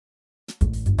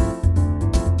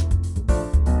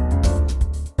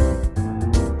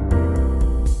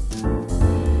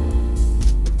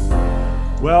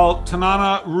Well,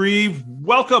 Tananarive,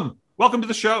 welcome. Welcome to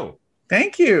the show.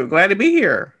 Thank you. Glad to be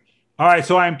here. All right.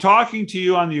 So I'm talking to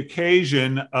you on the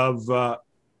occasion of,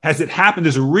 has it happened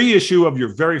as a reissue of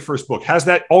your very first book? Has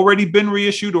that already been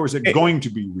reissued or is it going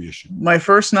to be reissued? My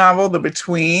first novel, The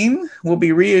Between, will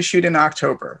be reissued in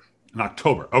October. In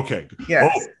October. Okay.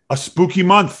 Yes. Oh, a spooky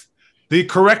month. The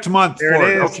correct month there for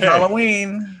it is. Okay.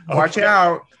 Halloween. Watch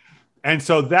out. And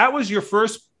so that was your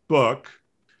first book.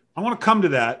 I want to come to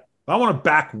that. But I want to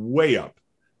back way up.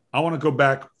 I want to go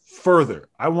back further.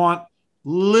 I want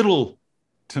little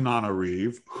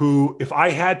Tananarive, who, if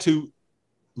I had to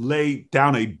lay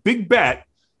down a big bet,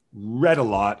 read a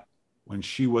lot when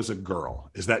she was a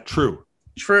girl. Is that true?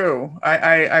 True.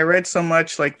 I read so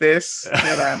much like this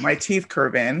that my teeth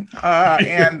curve in.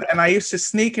 And I used to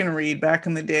sneak and read back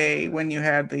in the day when you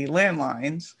had the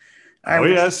landlines. I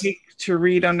would sneak to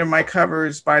read under my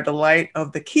covers by the light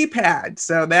of the keypad.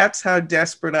 So that's how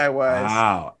desperate I was.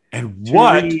 Wow. And to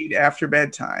what? Read after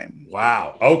bedtime.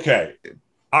 Wow. Okay.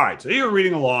 All right. So you were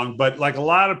reading along, but like a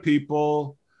lot of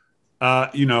people,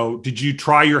 did you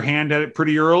try your hand at it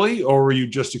pretty early or were you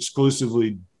just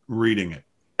exclusively reading it?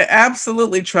 I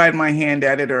absolutely tried my hand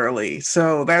at it early.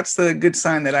 So that's the good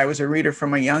sign that I was a reader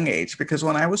from a young age, because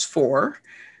when I was 4,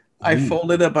 I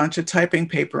folded a bunch of typing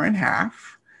paper in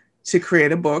half to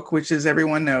create a book, which, as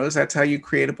everyone knows, that's how you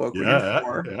create a book when you're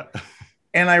 4. Yeah.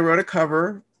 And I wrote a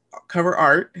cover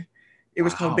art. It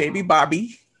was called Baby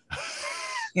Bobby,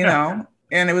 and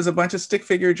it was a bunch of stick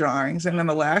figure drawings. And on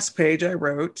the last page, I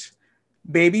wrote,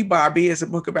 Baby Bobby is a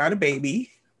book about a baby.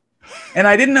 And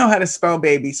I didn't know how to spell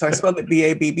baby, so I spelled it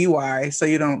B-A-B-B-Y, so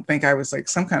you don't think I was like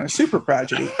some kind of super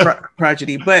prodigy,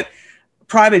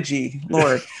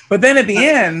 Lord. But then at the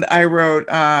end, I wrote,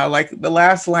 like the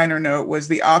last liner note was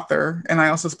the author, and I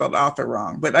also spelled author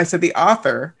wrong, but I said the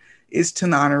author is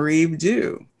Tananarive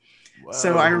Due. Whoa.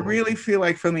 So I really feel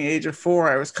like from the age of 4,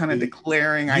 I was kind of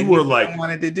declaring I knew what I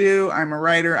wanted to do. I'm a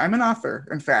writer. I'm an author,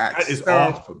 in fact. That is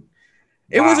awesome.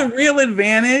 It was a real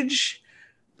advantage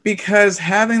because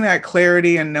having that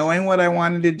clarity and knowing what I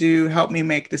wanted to do helped me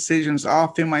make decisions all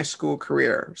through my school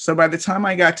career. So by the time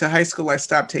I got to high school, I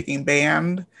stopped taking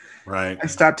band. Right. I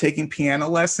stopped taking piano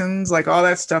lessons, like all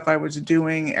that stuff I was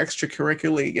doing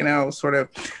extracurricularly, sort of.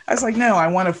 I was like, no, I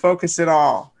want to focus it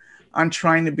all on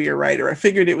trying to be a writer. I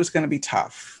figured it was going to be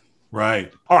tough.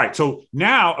 Right. All right. So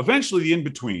now, eventually, the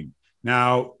in-between.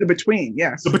 Now, The Between,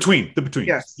 yes. The Between.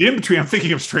 Yes. The in-between, I'm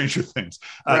thinking of Stranger Things.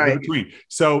 Right. The Between.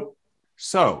 So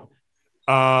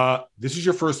this is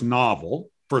your first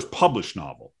published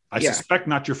novel. I suspect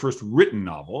not your first written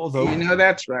novel, although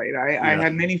that's right. I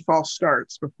had many false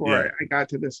starts before I got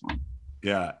to this one.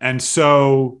 Yeah. And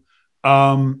so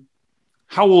how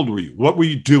old were you? What were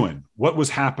you doing? What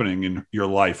was happening in your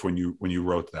life when you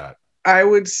wrote that? I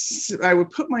would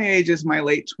put my age as my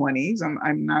late 20s.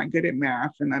 I'm not good at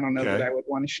math, and I don't know that I would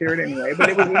want to share it anyway, but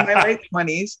it was in my late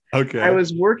 20s. Okay. I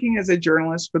was working as a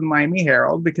journalist for the Miami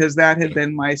Herald because that had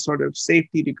been my sort of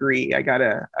safety degree. I got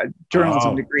a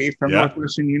journalism degree from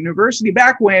Northwestern University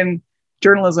back when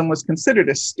journalism was considered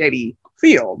a steady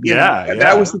field.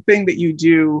 That was the thing that you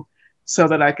do so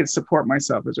that I could support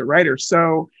myself as a writer.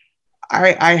 So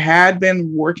I had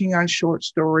been working on short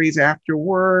stories after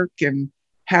work and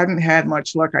hadn't had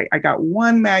much luck. I got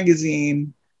one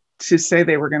magazine to say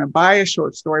they were going to buy a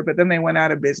short story, but then they went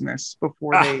out of business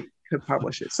before they could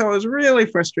publish it. So it was really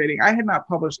frustrating. I had not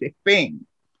published a thing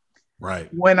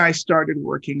when I started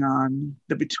working on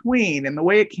The Between, and the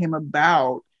way it came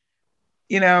about,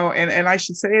 and I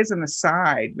should say as an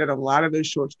aside that a lot of those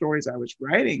short stories I was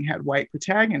writing had white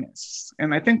protagonists.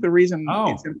 And I think the reason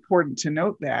it's important to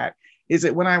note that is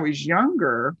that when I was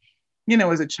younger,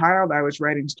 as a child, I was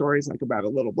writing stories like about a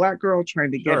little Black girl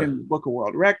trying to get in the Book of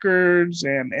World Records.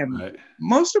 And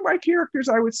most of my characters,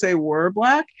 I would say, were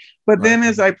Black. But then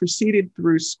as I proceeded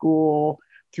through school,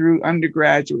 through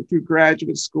undergraduate, through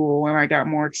graduate school, and I got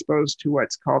more exposed to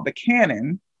what's called the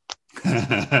canon,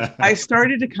 I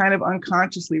started to kind of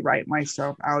unconsciously write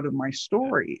myself out of my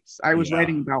stories. I was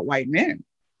writing about white men.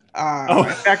 In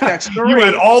fact, that story... You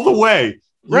went all the way.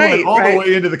 The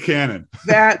way into the canon.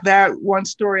 that one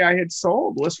story I had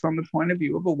sold was from the point of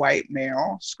view of a white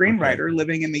male screenwriter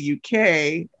living in the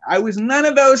UK. I was none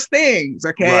of those things.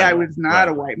 I was not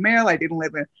a white male. I didn't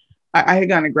live in. I had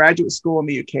gone to graduate school in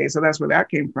the UK, so that's where that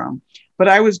came from. But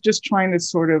I was just trying to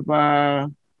sort of.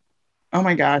 Oh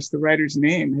my gosh, the writer's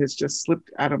name has just slipped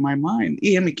out of my mind.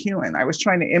 Ian McEwan. I was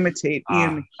trying to imitate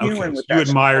Ian McEwan with that. You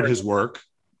admired his work.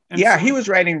 He was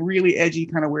writing really edgy,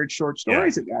 kind of weird short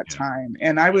stories at that time.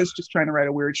 And I was just trying to write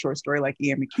a weird short story like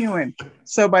Ian McEwan.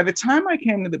 So by the time I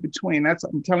came to The Between, I'm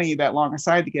telling you that long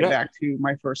aside to get back to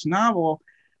my first novel,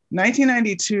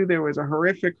 1992, there was a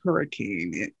horrific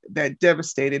hurricane that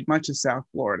devastated much of South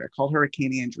Florida called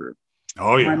Hurricane Andrew.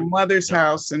 Oh My yeah. mother's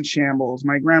house in shambles,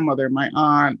 my grandmother, my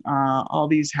aunt, all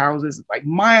these houses, like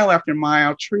mile after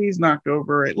mile, trees knocked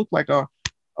over. It looked like a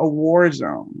war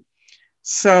zone.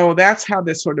 So that's how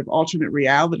this sort of alternate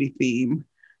reality theme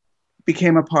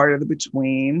became a part of the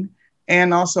between.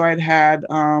 And also, I'd had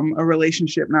a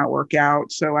relationship not work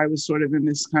out. So I was sort of in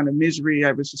this kind of misery.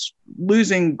 I was just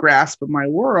losing grasp of my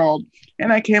world.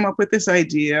 And I came up with this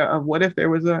idea of what if there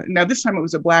was now this time it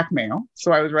was a black male.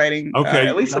 So I was writing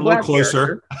at least a black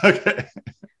closer. Okay.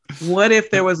 What if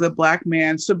there was a black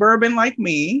man, suburban like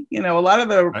me? You know, a lot of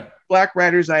the black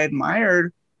writers I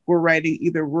admired were writing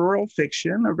either rural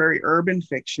fiction or very urban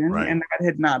fiction. Right. And that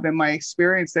had not been my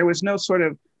experience. There was no sort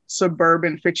of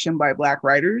suburban fiction by black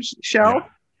writers shelf.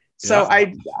 So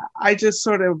I just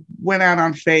sort of went out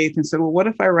on faith and said, well, what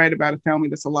if I write about a family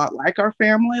that's a lot like our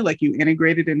family? Like you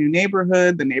integrated a new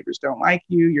neighborhood, the neighbors don't like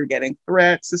you, you're getting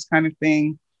threats, this kind of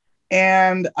thing.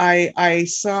 And I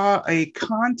saw a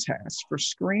contest for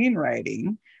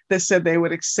screenwriting that said they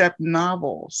would accept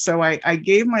novels. So I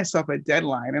gave myself a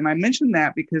deadline. And I mentioned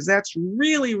that because that's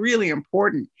really, really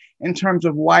important in terms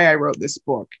of why I wrote this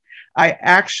book. I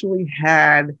actually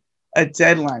had a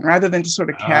deadline rather than just sort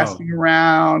of casting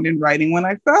around and writing when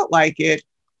I felt like it.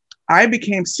 I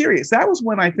became serious. That was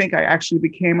when I think I actually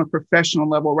became a professional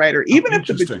level writer, even if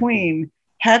The Between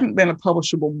hadn't been a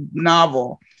publishable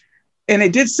novel. And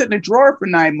it did sit in a drawer for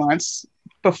 9 months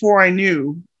before I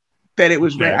knew that it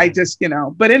was ready. I just,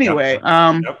 but anyway,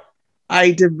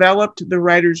 I developed the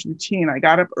writer's routine. I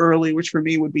got up early, which for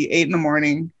me would be 8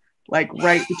 a.m, like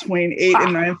right between 8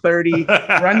 and 9:30,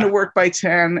 run to work by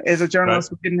 10. As a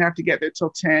journalist, we didn't have to get there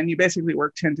till 10. You basically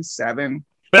work 10 to 7.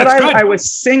 But I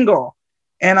was single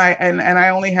and I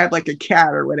only had like a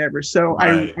cat or whatever. So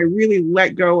I really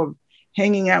let go of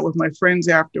hanging out with my friends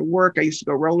after work. I used to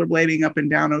go rollerblading up and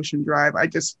down Ocean Drive. I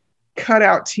just cut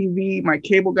out TV. My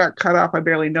cable got cut off. I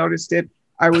barely noticed it.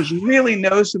 I was really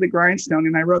nose to the grindstone,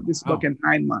 and I wrote this book in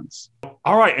 9 months.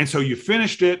 All right. And so you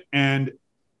finished it. And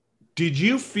did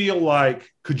you feel like,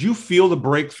 could you feel the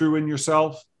breakthrough in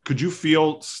yourself? Could you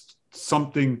feel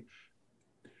something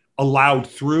allowed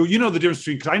through? You know, the difference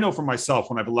between, because I know for myself,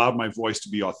 when I've allowed my voice to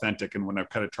be authentic and when I've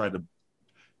kind of tried to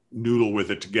noodle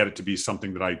with it to get it to be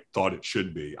something that I thought it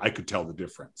should be, I could tell the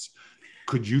difference.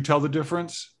 Could you tell the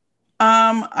difference?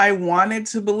 I wanted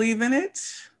to believe in it,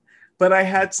 but I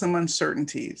had some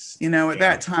uncertainties. At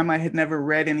that time, I had never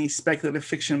read any speculative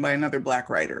fiction by another Black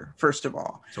writer, first of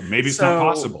all. So maybe it's not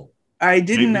possible. I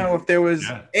didn't know if there was,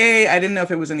 I didn't know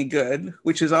if it was any good,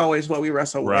 which is always what we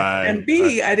wrestle with. And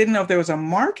B, I didn't know if there was a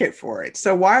market for it.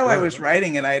 So while I was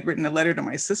writing it, I had written a letter to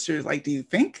my sisters, like, do you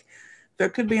think there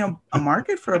could be a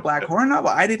market for a Black horror novel?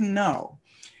 I didn't know.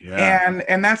 Yeah.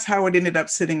 And that's how it ended up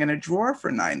sitting in a drawer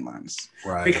for 9 months.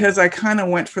 Because I kind of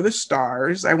went for the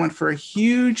stars. I went for a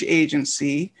huge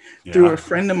agency through a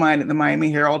friend of mine at the Miami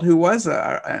Herald who was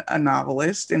a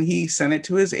novelist, and he sent it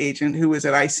to his agent who was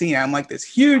at ICM, like this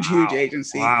huge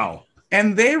agency.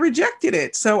 And they rejected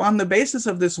it. So on the basis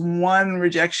of this one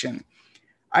rejection,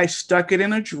 I stuck it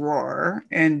in a drawer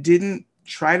and didn't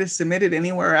try to submit it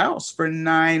anywhere else for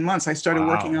 9 months. I started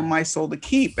working on My Soul to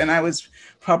Keep, and I was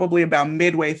probably about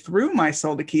midway through My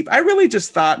Soul to Keep. I really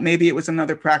just thought maybe it was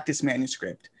another practice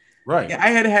manuscript.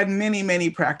 I had had many, many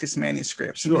practice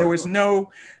manuscripts, and there was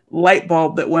no light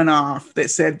bulb that went off that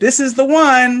said, this is the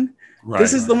one.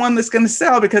 This is the one that's going to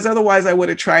sell, because otherwise I would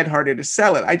have tried harder to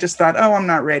sell it. I just thought, I'm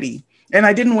not ready. And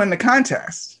I didn't win the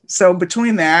contest. So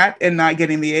between that and not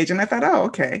getting the agent, I thought,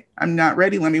 okay, I'm not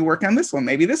ready. Let me work on this one.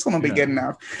 Maybe this one will be good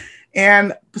enough.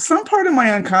 And some part of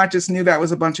my unconscious knew that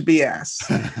was a bunch of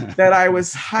BS, that I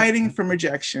was hiding from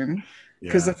rejection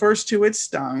because the first two had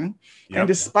stung. And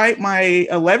despite my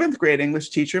 11th grade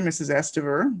English teacher, Mrs.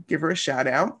 Estever, give her a shout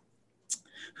out,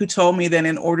 who told me that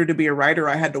in order to be a writer,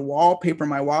 I had to wallpaper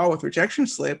my wall with rejection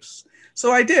slips.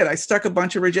 So I did. I stuck a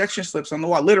bunch of rejection slips on the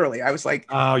wall. Literally, I was like,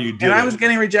 you did. And I was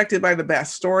getting rejected by the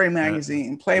Best Story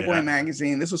magazine, Playboy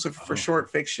magazine. This was for short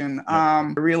fiction.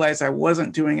 I realized I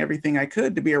wasn't doing everything I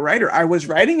could to be a writer. I was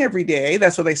writing every day.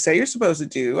 That's what they say you're supposed to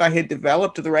do. I had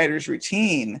developed the writer's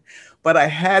routine, but I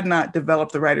had not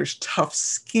developed the writer's tough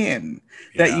skin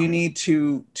that you need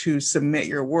to submit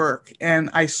your work. And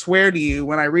I swear to you,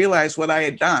 when I realized what I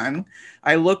had done,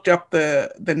 I looked up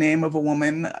the name of a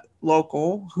woman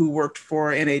local who worked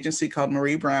for an agency called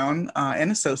Marie Brown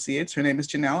and Associates. Her name is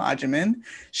Janelle Ajamin.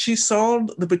 She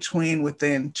sold The Between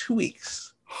within 2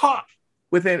 weeks.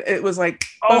 Within, it was like,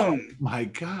 oh boom. my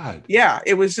God. Yeah,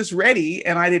 it was just ready,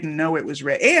 and I didn't know it was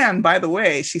ready. And by the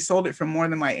way, she sold it for more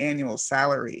than my annual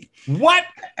salary. What?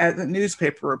 As a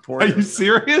newspaper reporter. Are you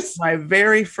serious? My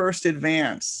very first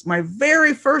advance.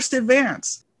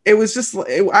 It was just,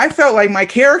 I felt like my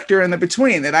character in the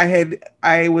between, that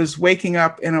I was waking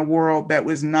up in a world that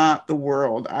was not the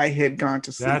world I had gone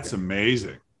to sleep. That's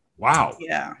amazing. Wow.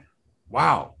 Yeah.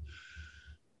 Wow.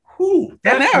 Whew,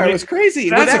 it was crazy.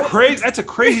 That's a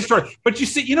crazy story. But you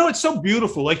see, it's so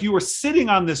beautiful. Like, you were sitting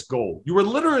on this gold. You were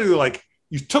literally like,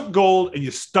 you took gold and you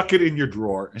stuck it in your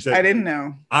drawer and said, I didn't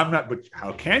know. I'm not, but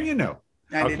how can you know?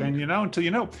 How can you know until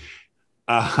you know?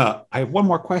 I have one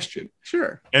more question.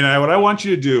 Sure. And what I want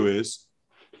you to do is,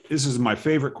 this is my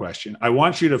favorite question. I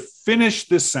want you to finish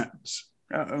this sentence.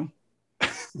 Uh-oh.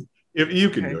 If you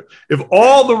can do it. If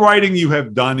all the writing you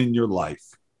have done in your life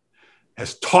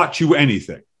has taught you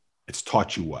anything, it's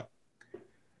taught you what?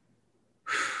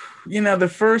 The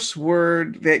first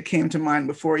word that came to mind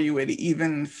before you had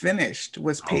even finished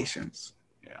was patience.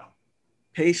 Yeah.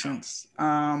 Patience.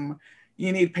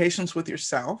 You need patience with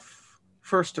yourself,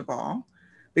 first of all,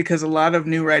 because a lot of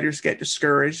new writers get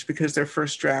discouraged because their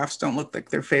first drafts don't look like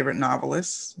their favorite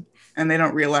novelists. And they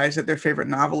don't realize that their favorite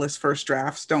novelist's first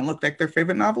drafts don't look like their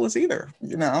favorite novelists either.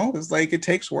 It's like, it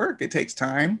takes work. It takes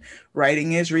time.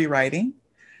 Writing is rewriting.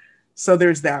 So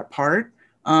there's that part.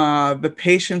 The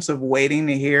patience of waiting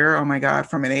to hear, oh my God,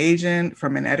 from an agent,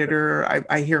 from an editor.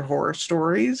 I hear horror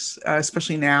stories,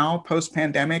 especially now,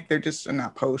 post-pandemic. They're just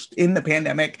not post, in the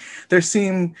pandemic. There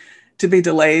seem to be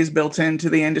delays built into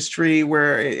the industry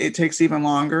where it takes even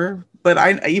longer.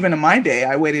 But even in my day,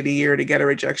 I waited a year to get a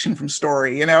rejection from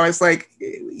Story. It's like,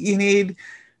 you need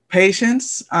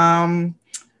patience.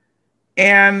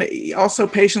 And also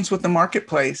patience with the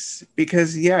marketplace,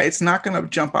 because it's not going to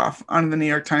jump off on the New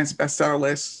York Times bestseller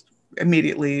list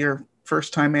immediately or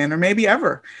first time in, or maybe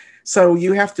ever. So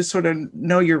you have to sort of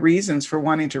know your reasons for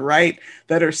wanting to write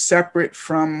that are separate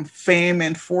from fame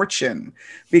and fortune,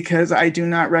 because I do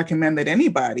not recommend that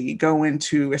anybody go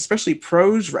into, especially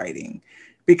prose writing,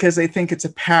 because they think it's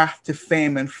a path to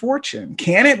fame and fortune.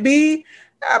 Can it be?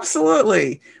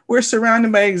 Absolutely. We're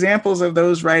surrounded by examples of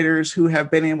those writers who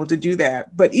have been able to do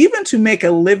that. But even to make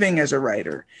a living as a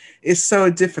writer is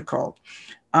so difficult.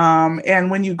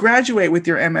 And when you graduate with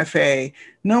your MFA,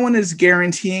 no one is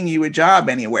guaranteeing you a job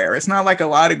anywhere. It's not like a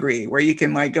law degree where you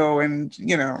can go and,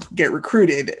 get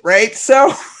recruited, right?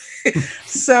 So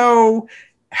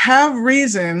have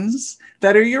reasons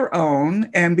that are your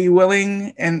own and be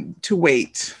willing to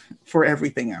wait for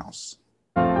everything else.